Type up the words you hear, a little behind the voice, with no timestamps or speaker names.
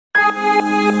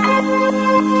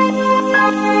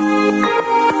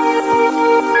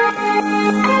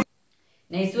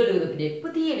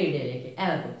പുതിയ വീഡിയോയിലേക്ക്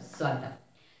ഏവർക്കും സ്വാഗതം.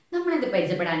 നമ്മളിത്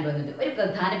പരിചയപ്പെടാൻ പോകുന്നത് ഒരു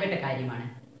പ്രധാനപ്പെട്ട കാര്യമാണ്.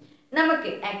 നമുക്ക്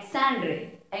എക്സാണ്ടർ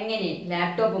എങ്ങനെ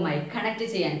ലാപ്ടോപ്പുമായി കണക്ട്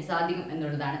ചെയ്യാൻ സാധിക്കും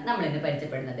എന്നുള്ളതാണ് നമ്മൾ ഇന്ന്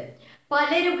പരിചയപ്പെടുന്നത്.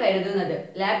 പലരും കരുതുന്നത്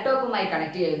ലാപ്ടോപ്പുമായി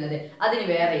കണക്ട് ചെയ്യുന്നത് അതിന്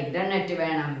വേറെ ഇന്റർനെറ്റ്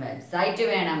വേണം, വെബ്സൈറ്റ്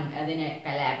വേണം, അതിന്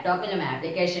ലാപ്ടോപ്പിലും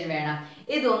ആപ്ലിക്കേഷൻ വേണം.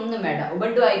 ഇതൊന്നും വേണ്ട.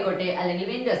 ഉബുണ്ടു ആയിക്കോട്ടെ അല്ലെങ്കിൽ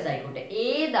വിൻഡോസ് ആയിക്കോട്ടെ,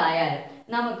 ഏതായാലും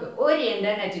നമുക്ക് ഒരു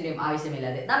ഇന്റർനെറ്റിന്റെയും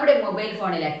ആവശ്യമില്ലാതെ നമ്മുടെ മൊബൈൽ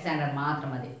ഫോണിൽ എക്സാണ്ടർ മാത്രം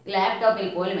മതി. ലാപ്ടോപ്പിൽ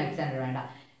പോലും എക്സാണ്ടർ വേണ്ട.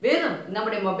 വെറും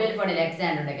നമ്മുടെ മൊബൈൽ ഫോണിൽ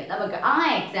എക്സാണ്ടർ ഉണ്ടെങ്കിൽ നമുക്ക് ആ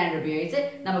എക്സാണ്ടർ ഉപയോഗിച്ച്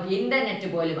നമുക്ക് ഇന്റർനെറ്റ്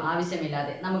പോലും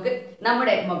ആവശ്യമില്ലാതെ നമുക്ക്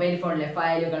നമ്മുടെ മൊബൈൽ ഫോണിലെ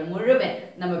ഫയലുകൾ മുഴുവൻ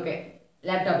നമുക്ക്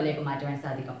ലാപ്ടോപ്പിലേക്ക് മാറ്റുവാൻ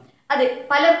സാധിക്കും. അത്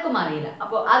പലർക്കും അറിയില്ല.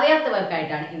 അപ്പോൾ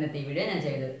അറിയാത്തവർക്കായിട്ടാണ് ഇന്നത്തെ ഈ വീഡിയോ ഞാൻ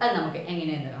ചെയ്തത്. അത് നമുക്ക്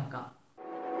എങ്ങനെയെന്ന് നോക്കാം.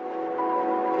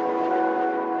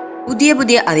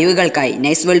 പുതിയ അറിവുകൾക്കായി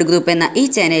നൈസ് വേൾഡ് ഗ്രൂപ്പ് എന്ന ഈ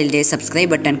ചാനലിന്റെ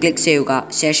സബ്സ്ക്രൈബ് ബട്ടൺ ക്ലിക്ക് ചെയ്യുക.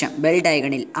 ശേഷം ബെൽ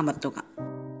ഐക്കണിൽ അമർത്തുക.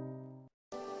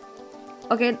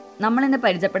 ഓക്കെ, നമ്മളിന്ന്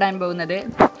പരിചയപ്പെടാൻ പോകുന്നത്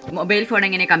മൊബൈൽ ഫോൺ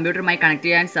എങ്ങനെ കമ്പ്യൂട്ടറുമായി കണക്ട്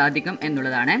ചെയ്യാൻ സാധിക്കും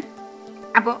എന്നുള്ളതാണ്.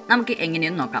 അപ്പോൾ നമുക്ക്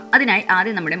എങ്ങനെയെന്ന് നോക്കാം. അതിനായി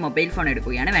ആദ്യം നമ്മുടെ മൊബൈൽ ഫോൺ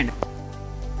എടുക്കുകയാണ് വേണ്ടത്.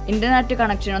 ഇന്റർനെറ്റ്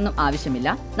കണക്ഷനൊന്നും ആവശ്യമില്ല,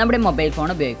 നമ്മുടെ മൊബൈൽ ഫോൺ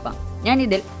ഉപയോഗിക്കാം.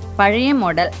 ഞാനിതിൽ പഴയ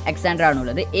മോഡൽ എക്സാണ്ടർ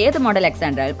ആണുള്ളത്. ഏത് മോഡൽ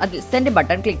എക്സാണ്ടർ ആയാലും അതിൽ സെൻഡ്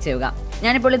ബട്ടൺ ക്ലിക്ക് ചെയ്യുക.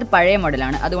 ഞാനിപ്പോൾ ഇത് പഴയ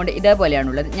മോഡലാണ്, അതുകൊണ്ട്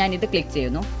ഇതേപോലെയാണുള്ളത്. ഞാനിത് ക്ലിക്ക്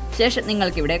ചെയ്യുന്നു. ശേഷം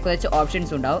നിങ്ങൾക്കിവിടെ കുറച്ച്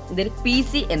ഓപ്ഷൻസ് ഉണ്ടാവും. ഇതിൽ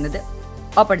PC എന്നത്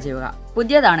ഓപ്പൺ ചെയ്യുക.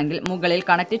 പുതിയതാണെങ്കിൽ മുകളിൽ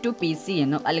കണക്ട് ടു PC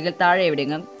എന്നും അല്ലെങ്കിൽ താഴെ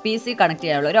എവിടെയെങ്കിലും PC കണക്ട്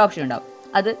ചെയ്യാനുള്ള ഒരു ഓപ്ഷൻ ഉണ്ടാവും.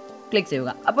 അത് ക്ലിക്ക് ചെയ്യുക.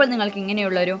 അപ്പോൾ നിങ്ങൾക്ക്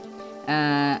ഇങ്ങനെയുള്ളൊരു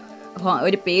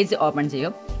ഒരു പേജ് ഓപ്പൺ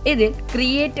ചെയ്യും. ഇതിൽ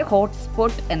ക്രിയേറ്റ്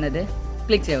ഹോട്ട്സ്പോട്ട് എന്നത്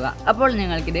ക്ലിക്ക് ചെയ്യുക. അപ്പോൾ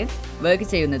നിങ്ങൾക്കിത് വർക്ക്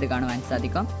ചെയ്യുന്നത് കാണുവാൻ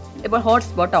സാധിക്കും. ഇപ്പോൾ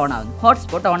ഹോട്ട്സ്പോട്ട് ഓൺ ആവുന്നു.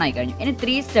 ഹോട്ട്സ്പോട്ട് ഓൺ ആയി കഴിഞ്ഞു. ഇനി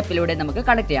 3 സ്റ്റെപ്പിലൂടെ നമുക്ക്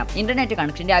കണക്ട് ചെയ്യാം. ഇന്റർനെറ്റ്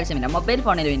കണക്ഷൻ്റെ ആവശ്യമില്ല. മൊബൈൽ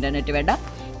ഫോണിലും ഇന്റർനെറ്റ് വേണ്ട,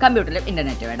 കമ്പ്യൂട്ടറിലും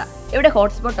ഇന്റർനെറ്റ് വേണ്ട. ഇവിടെ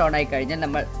ഹോട്ട്സ്പോട്ട് ഓൺ ആയി കഴിഞ്ഞാൽ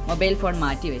നമ്മൾ മൊബൈൽ ഫോൺ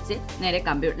മാറ്റി വെച്ച് നേരെ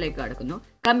കമ്പ്യൂട്ടറിലേക്ക് കടക്കുന്നു.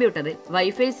 കമ്പ്യൂട്ടറിൽ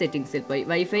വൈഫൈ സെറ്റിംഗ്സിൽ പോയി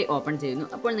വൈഫൈ ഓപ്പൺ ചെയ്യുന്നു.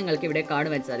 അപ്പോൾ നിങ്ങൾക്ക് ഇവിടെ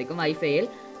കാണുവാൻ സാധിക്കും, വൈഫൈയിൽ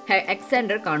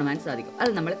എക്സാണ്ടർ കാണുവാൻ സാധിക്കും. അത്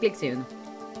നമ്മൾ ക്ലിക്ക് ചെയ്യുന്നു.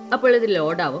 അപ്പോൾ ഇത്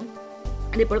ലോഡാവും.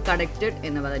 അതിപ്പോൾ കണക്റ്റഡ്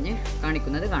എന്ന് പറഞ്ഞ്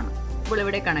കാണിക്കുന്നത് കാണാം. അപ്പോൾ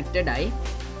ഇവിടെ കണക്റ്റഡ് ആയി.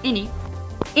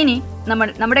 ഇനി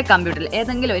നമ്മുടെ കമ്പ്യൂട്ടറിൽ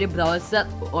ഏതെങ്കിലും ഒരു ബ്രൗസർ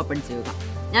ഓപ്പൺ ചെയ്യുക.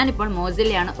 ഞാനിപ്പോൾ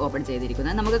മോസില്ലയാണ് ഓപ്പൺ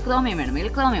ചെയ്തിരിക്കുന്നത്. നമുക്ക് ക്രോമിയം വേണമെങ്കിൽ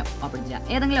ക്രോമിയം ഓപ്പൺ ചെയ്യാം.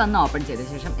 ഏതെങ്കിലും ഒന്ന് ഓപ്പൺ ചെയ്ത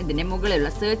ശേഷം ഇതിൻ്റെ മുകളിലുള്ള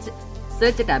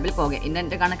സെർച്ച് ടാബിൽ പോകുക.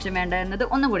 ഇന്റർനെറ്റ് കണക്ഷൻ വേണ്ട എന്നത്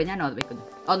ഒന്നും കൂടി ഞാൻ ഓർമ്മിപ്പിക്കുന്നു.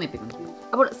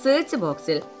 അപ്പോൾ സെർച്ച്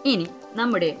ബോക്സിൽ ഇനി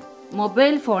നമ്മുടെ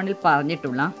മൊബൈൽ ഫോണിൽ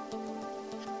പറഞ്ഞിട്ടുള്ള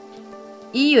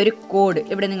ഈ ഒരു കോഡ്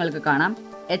ഇവിടെ നിങ്ങൾക്ക് കാണാം.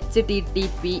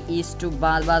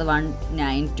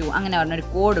 HTTP://192 അങ്ങനെ പറഞ്ഞൊരു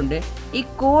കോഡുണ്ട്. ഈ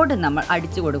കോഡ് നമ്മൾ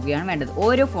അടിച്ചു കൊടുക്കുകയാണ് വേണ്ടത്.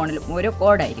 ഓരോ ഫോണിലും ഓരോ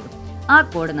കോഡായിരിക്കും. ആ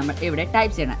കോഡ് നമ്മൾ ഇവിടെ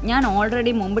ടൈപ്പ് ചെയ്യണം. ഞാൻ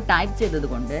ഓൾറെഡി മുമ്പ് ടൈപ്പ് ചെയ്തത്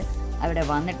കൊണ്ട് അവിടെ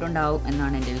വന്നിട്ടുണ്ടാവും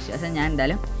എന്നാണ് എൻ്റെ വിശ്വാസം. ഞാൻ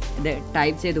എന്തായാലും ഇത്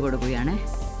ടൈപ്പ് ചെയ്ത് കൊടുക്കുകയാണ്.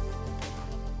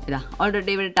 ഇതാ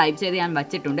ഓൾറെഡി ഇവിടെ ടൈപ്പ് ചെയ്ത് ഞാൻ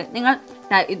വച്ചിട്ടുണ്ട്. നിങ്ങൾ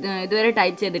ഇതുവരെ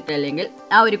ടൈപ്പ് ചെയ്തിട്ടില്ലെങ്കിൽ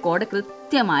ആ ഒരു കോഡ്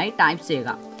കൃത്യമായി ടൈപ്പ് ചെയ്യുക.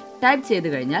 ടൈപ്പ് ചെയ്ത്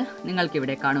കഴിഞ്ഞാൽ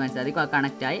നിങ്ങൾക്കിവിടെ കാണുവാൻ സാധിക്കും. ആ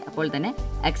കണക്റ്റായി. അപ്പോൾ തന്നെ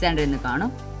എക്സാണ്ടർ എന്ന് കാണും.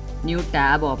 ന്യൂ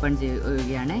ടാബ് ഓപ്പൺ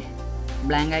ചെയ്യുകയാണ്.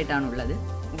 ബ്ലാങ്ക് ആയിട്ടാണുള്ളത്.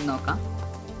 നോക്കാം.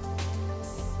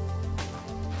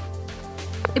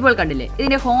 ഇപ്പോൾ കണ്ടില്ലേ,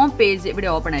 ഇതിൻ്റെ ഹോം പേജ് ഇവിടെ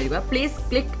ഓപ്പൺ ആയിരിക്കുക. Please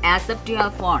click accept your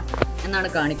phone എന്നാണ്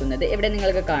കാണിക്കുന്നത്. ഇവിടെ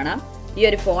നിങ്ങൾക്ക് കാണാം ഈ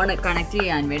ഒരു ഫോൺ കണക്ട്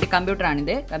ചെയ്യാൻ വേണ്ടി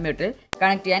കമ്പ്യൂട്ടറിൽ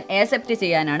കണക്ട് ചെയ്യാൻ ആക്സെപ്റ്റ്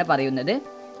ചെയ്യാനാണ് പറയുന്നത്.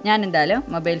 ഞാൻ എന്തായാലും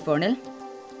മൊബൈൽ ഫോണിൽ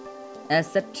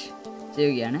ആക്സെപ്റ്റ്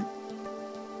ചെയ്യുകയാണ്.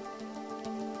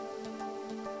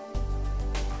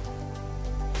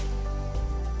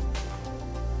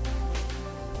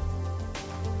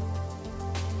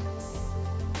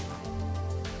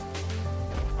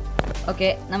 ഓക്കെ,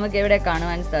 നമുക്ക് ഇവിടെ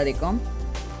കാണുവാൻ സാധിക്കും.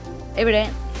 ഇവിടെ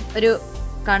ഒരു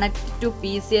കണക്ട് ടു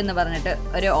PC എന്ന് പറഞ്ഞിട്ട്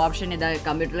ഒരു ഓപ്ഷൻ ഇത്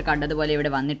കമ്പ്യൂട്ടറിൽ കണ്ടതുപോലെ ഇവിടെ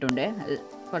വന്നിട്ടുണ്ട്.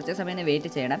 കുറച്ച് സമയം വെയിറ്റ്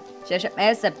ചെയ്യണം. ശേഷം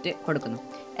ആക്സെപ്റ്റ് കൊടുക്കുന്നു.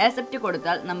 ആക്സെപ്റ്റ്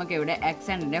കൊടുത്താൽ നമുക്കിവിടെ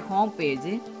എക്സാണ്ടറിൻ്റെ ഹോം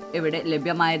പേജ് ഇവിടെ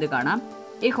ലഭ്യമായത് കാണാം.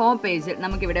 ഈ ഹോം പേജിൽ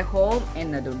നമുക്കിവിടെ ഹോം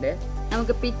എന്നതുണ്ട്.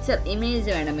 നമുക്ക് ഇമേജ്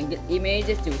വേണമെങ്കിൽ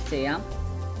ഇമേജ് ചൂസ് ചെയ്യാം.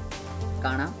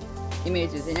 കാണാം, ഇമേജ്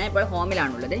ചൂസ് ചെയ്യാം. ഞാൻ ഇപ്പോൾ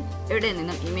ഹോമിലാണുള്ളത്. ഇവിടെ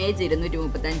നിന്നും ഇമേജ്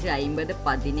 235 50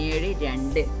 17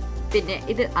 2. പിന്നെ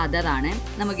ഇത് അതറാണ്.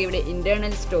 നമുക്കിവിടെ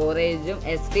ഇൻറ്റേർണൽ സ്റ്റോറേജും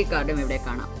SD കാർഡും ഇവിടെ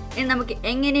കാണാം. ഇനി നമുക്ക്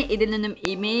എങ്ങനെ ഇതിൽ നിന്നും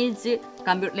ഇമേജ്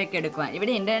കമ്പ്യൂട്ടറിലേക്ക് എടുക്കുവാൻ.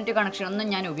 ഇവിടെ ഇൻ്റർനെറ്റ് കണക്ഷൻ ഒന്നും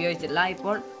ഞാൻ ഉപയോഗിച്ചില്ല.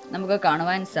 ഇപ്പോൾ നമുക്ക്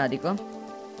കാണുവാൻ സാധിക്കും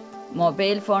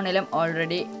മൊബൈൽ ഫോണിലും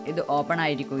ഓൾറെഡി ഇത് ഓപ്പൺ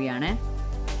ആയിരിക്കുകയാണ്.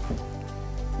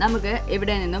 നമുക്ക്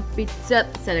ഇവിടെ നിന്നും പിക്ചർ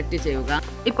സെലക്ട് ചെയ്യുക.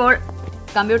 ഇപ്പോൾ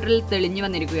കമ്പ്യൂട്ടറിൽ തെളിഞ്ഞു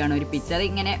വന്നിരിക്കുകയാണ് ഒരു പിക്ചർ.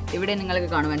 ഇങ്ങനെ ഇവിടെ നിങ്ങൾക്ക്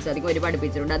കാണുവാൻ സാധിക്കും ഒരുപാട്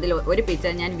പിക്ചറുണ്ട്. അതിൽ ഒരു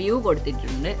പിക്ചർ ഞാൻ വ്യൂ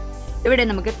കൊടുത്തിട്ടുണ്ട്. ഇവിടെ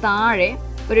നമുക്ക് താഴെ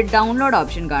ഒരു ഡൗൺലോഡ്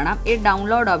ഓപ്ഷൻ കാണാം. ഈ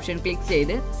ഡൗൺലോഡ് ഓപ്ഷൻ ക്ലിക്ക്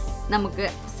ചെയ്ത് നമുക്ക്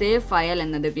സേവ് ഫയൽ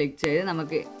എന്നത് ക്ലിക്ക് ചെയ്ത്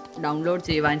നമുക്ക് ഡൗൺലോഡ്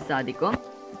ചെയ്യുവാൻ സാധിക്കും.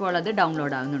 ഇപ്പോൾ അത്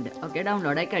ഡൗൺലോഡ് ആകുന്നുണ്ട്. ഓക്കെ,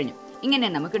 ഡൗൺലോഡ് ആയി കഴിഞ്ഞു. ഇങ്ങനെ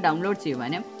നമുക്ക് ഡൗൺലോഡ്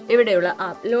ചെയ്യുവാനും ഇവിടെയുള്ള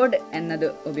അപ്ലോഡ് എന്നത്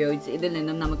ഉപയോഗിച്ച് ഇതിൽ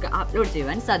നിന്നും നമുക്ക് അപ്ലോഡ്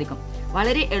ചെയ്യുവാൻ സാധിക്കും.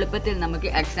 വളരെ എളുപ്പത്തിൽ നമുക്ക്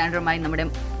എക്സാൻഡറുമായി നമ്മുടെ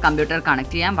കമ്പ്യൂട്ടർ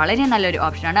കണക്ട് ചെയ്യാം. വളരെ നല്ലൊരു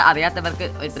ഓപ്ഷനാണ്. അറിയാത്തവർക്ക്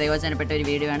ഒരു പ്രയോജനപ്പെട്ട ഒരു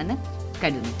വീഡിയോ ആണെന്ന്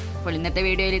കരുതുന്നു. അപ്പോൾ ഇന്നത്തെ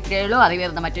വീഡിയോയിൽ ഇത്രയേ ഉള്ളൂ.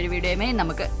 അറിയാവുന്ന മറ്റൊരു വീഡിയോയുമായി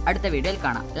നമുക്ക് അടുത്ത വീഡിയോയിൽ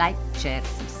കാണാം. Like, share,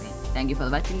 subscribe. Thank you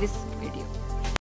for watching this.